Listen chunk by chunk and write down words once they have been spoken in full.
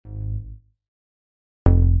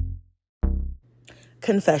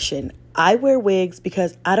Confession. I wear wigs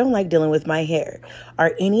because I don't like dealing with my hair.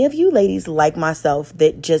 Are any of you ladies like myself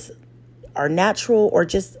that just are natural or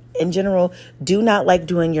just in general do not like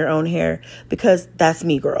doing your own hair? Because that's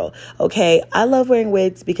me, girl. Okay, I love wearing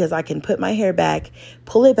wigs because I can put my hair back,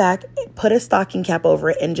 pull it back, put a stocking cap over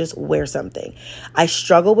it, and just wear something. I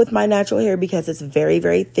struggle with my natural hair because it's very,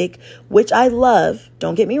 very thick, which I love.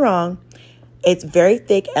 Don't get me wrong. It's very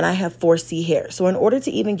thick and I have 4C hair. So in order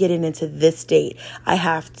to even get it into this state, I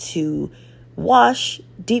have to wash,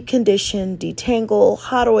 deep condition, detangle,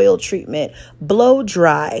 hot oil treatment, blow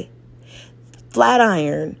dry, flat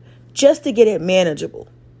iron, just to get it manageable.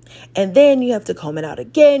 And then you have to comb it out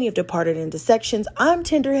again. You have to part it into sections. I'm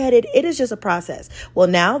tender-headed. It is just a process. Well,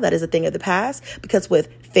 now that is a thing of the past because with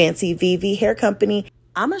FANCIVIVI Hair Company,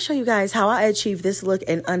 I'm going to show you guys how I achieve this look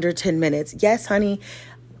in under 10 minutes. Yes, honey.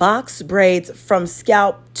 Box braids from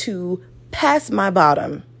scalp to past my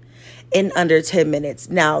bottom in under 10 minutes.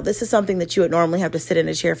 Now, this is something that you would normally have to sit in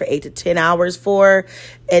a chair for 8 to 10 hours for.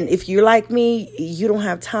 And if you're like me, you don't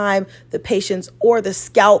have time, the patience, or the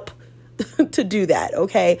scalp to do that,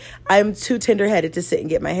 okay? I'm too tender-headed to sit and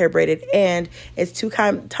get my hair braided, and it's too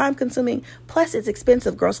time-consuming. Plus, it's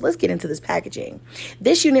expensive, girl. So let's get into this packaging.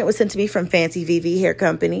 This unit was sent to me from FANCIVIVI Hair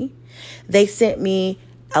Company. They sent me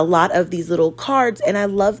a lot of these little cards, and I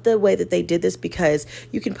love the way that they did this because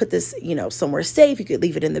you can put this, somewhere safe. You could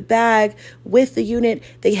leave it in the bag with the unit.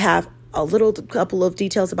 They have a couple of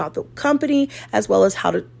details about the company as well as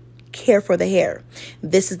how to care for the hair.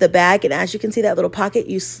 This is the bag, and as you can see that little pocket,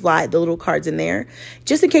 you slide the little cards in there.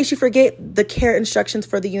 Just in case you forget, the care instructions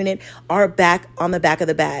for the unit are back on the back of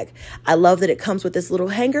the bag. I love that it comes with this little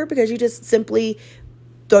hanger because you just simply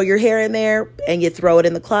throw your hair in there and you throw it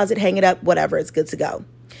in the closet, hang it up, whatever, it's good to go.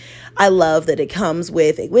 I love that it comes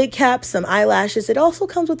with a wig cap, some eyelashes. It also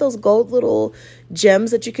comes with those gold little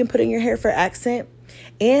gems that you can put in your hair for accent,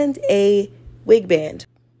 and a wig band.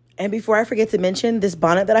 And before I forget to mention this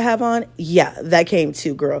bonnet that I have on, yeah, that came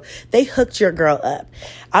too, girl. They hooked your girl up.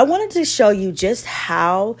 I wanted to show you just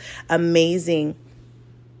how amazing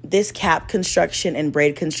this cap construction and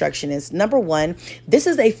braid construction is. Number one, this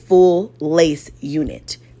is a full lace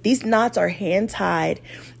unit. These knots are hand tied,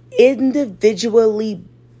 individually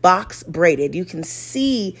box braided. You can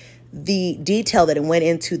see the detail that it went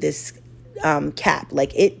into this cap.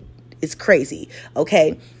 Like, it is crazy.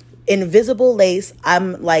 Okay. Invisible lace.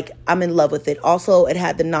 I'm in love with it. Also, it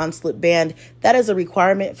had the non-slip band. That is a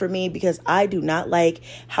requirement for me because I do not like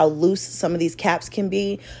how loose some of these caps can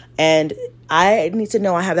be. And I need to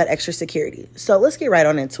know I have that extra security. So let's get right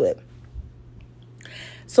on into it.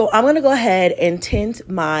 So I'm going to go ahead and tint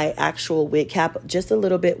my actual wig cap just a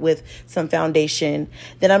little bit with some foundation.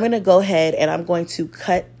 Then I'm going to go ahead and I'm going to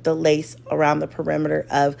cut the lace around the perimeter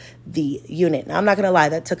of the unit. Now, I'm not going to lie,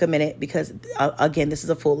 that took a minute because, again, this is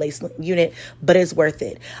a full lace unit, but it's worth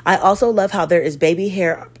it. I also love how there is baby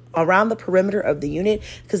hair around the perimeter of the unit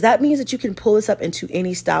because that means that you can pull this up into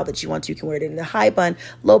any style that you want to. You can wear it in a high bun,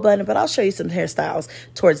 low bun, but I'll show you some hairstyles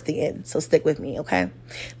towards the end. So stick with me, okay?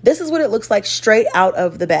 This is what it looks like straight out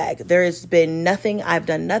of the bag. There has been nothing. I've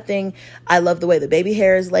done nothing. I love the way the baby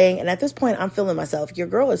hair is laying. And at this point, I'm feeling myself. Your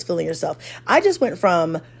girl is feeling herself. I just went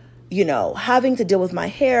from, having to deal with my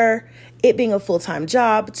hair, it being a full-time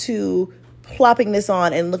job, to plopping this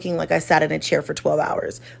on and looking like I sat in a chair for 12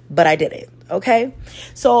 hours, but I didn't, okay?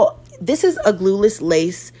 So this is a glueless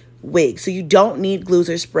lace wig, so you don't need glues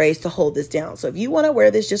or sprays to hold this down. So if you want to wear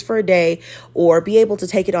this just for a day or be able to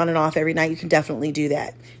take it on and off every night, you can definitely do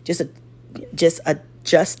that. Just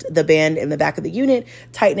adjust the band in the back of the unit,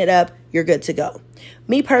 tighten it up, you're good to go.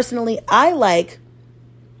 Me personally, I like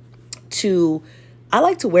to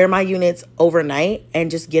wear my units overnight and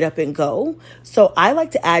just get up and go. So I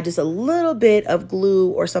like to add just a little bit of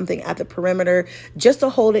glue or something at the perimeter just to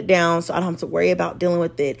hold it down so I don't have to worry about dealing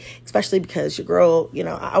with it, especially because your girl,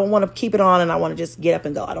 I want to keep it on and I want to just get up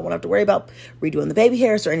and go. I don't want to have to worry about redoing the baby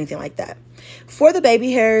hairs or anything like that. For the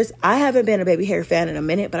baby hairs, I haven't been a baby hair fan in a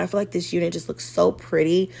minute, but I feel like this unit just looks so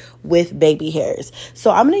pretty with baby hairs.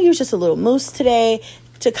 So I'm going to use just a little mousse today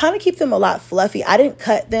to kind of keep them a lot fluffy. I didn't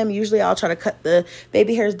cut them. Usually I'll try to cut the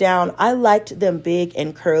baby hairs down. I liked them big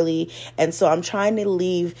and curly. And so I'm trying to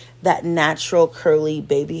leave that natural curly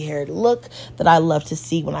baby haired look that I love to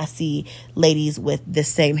see when I see ladies with the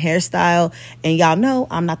same hairstyle. And y'all know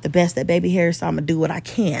I'm not the best at baby hair, so I'm going to do what I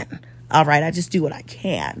can. All right, I just do what I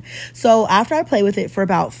can. So after I play with it for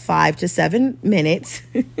about 5 to 7 minutes,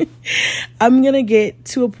 I'm going to get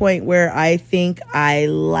to a point where I think I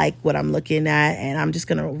like what I'm looking at, and I'm just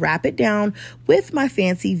going to wrap it down with my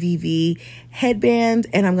FANCIVIVI headband,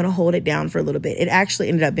 and I'm going to hold it down for a little bit. It actually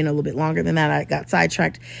ended up being a little bit longer than that. I got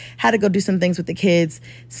sidetracked, had to go do some things with the kids.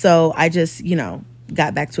 So I just,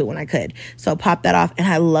 got back to it when I could. So pop that off. And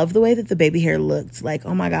I love the way that the baby hair looked. Like,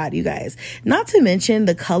 oh my God, you guys. Not to mention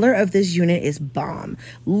the color of this unit is bomb.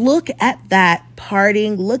 Look at that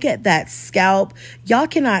parting. Look at that scalp. Y'all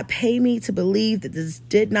cannot pay me to believe that this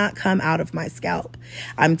did not come out of my scalp.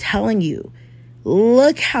 I'm telling you.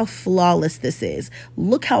 Look how flawless this is.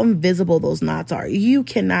 Look how invisible those knots are. You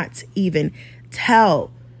cannot even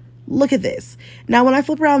tell. Look at this. Now, when I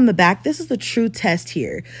flip around in the back, this is the true test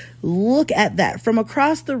here. Look at that from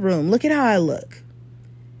across the room. Look at how I look.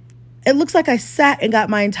 It looks like I sat and got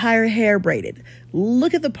my entire hair braided.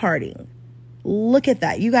 Look at the parting. Look at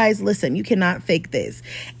that. You guys, listen, you cannot fake this.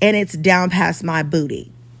 And it's down past my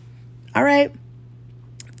booty. All right.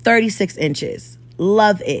 36 inches.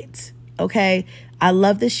 Love it. Okay. I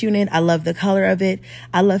love this unit. I love the color of it.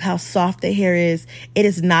 I love how soft the hair is. It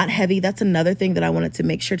is not heavy. That's another thing that I wanted to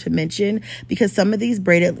make sure to mention, because some of these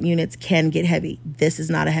braided units can get heavy. This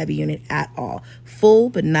is not a heavy unit at all.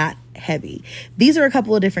 Full, but not heavy. These are a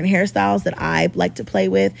couple of different hairstyles that I like to play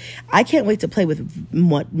with. I can't wait to play with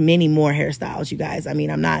many more hairstyles, you guys. I mean,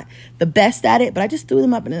 I'm not the best at it, but I just threw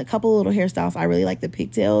them up in a couple of little hairstyles. I really like the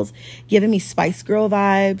pigtails, giving me Spice Girl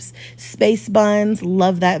vibes, space buns.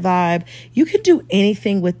 Love that vibe. You could do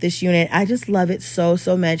anything with this unit. I just love it so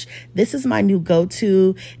much. This is my new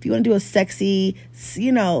go-to. If you want to do a sexy,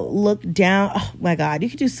 look down. Oh my God, you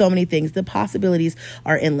could do so many things. The possibilities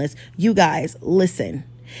are endless. You guys, listen.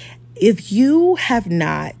 If you have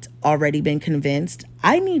not already been convinced,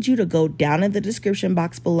 I need you to go down in the description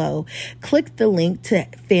box below, click the link to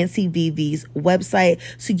FANCIVIVI's website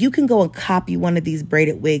so you can go and copy one of these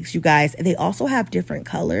braided wigs, you guys. They also have different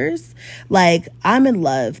colors. Like, I'm in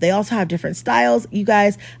love. They also have different styles. You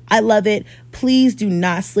guys, I love it. Please do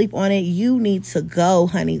not sleep on it. You need to go,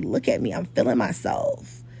 honey. Look at me. I'm feeling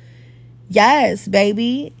myself. Yes,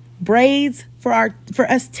 baby. Braids for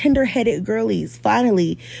us tender-headed girlies.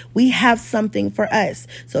 Finally, we have something for us.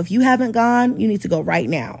 So if you haven't gone, you need to go right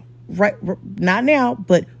now. Not now,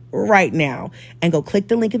 but right now. And go click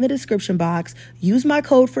the link in the description box. Use my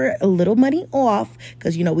code for a little money off,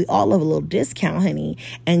 because we all love a little discount, honey.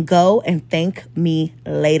 And go and thank me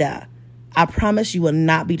later. I promise you will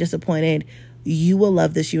not be disappointed. You will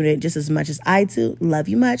love this unit just as much as I do. Love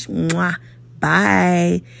you much. Mwah.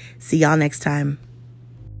 Bye. See y'all next time.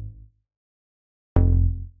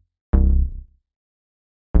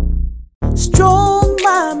 Strong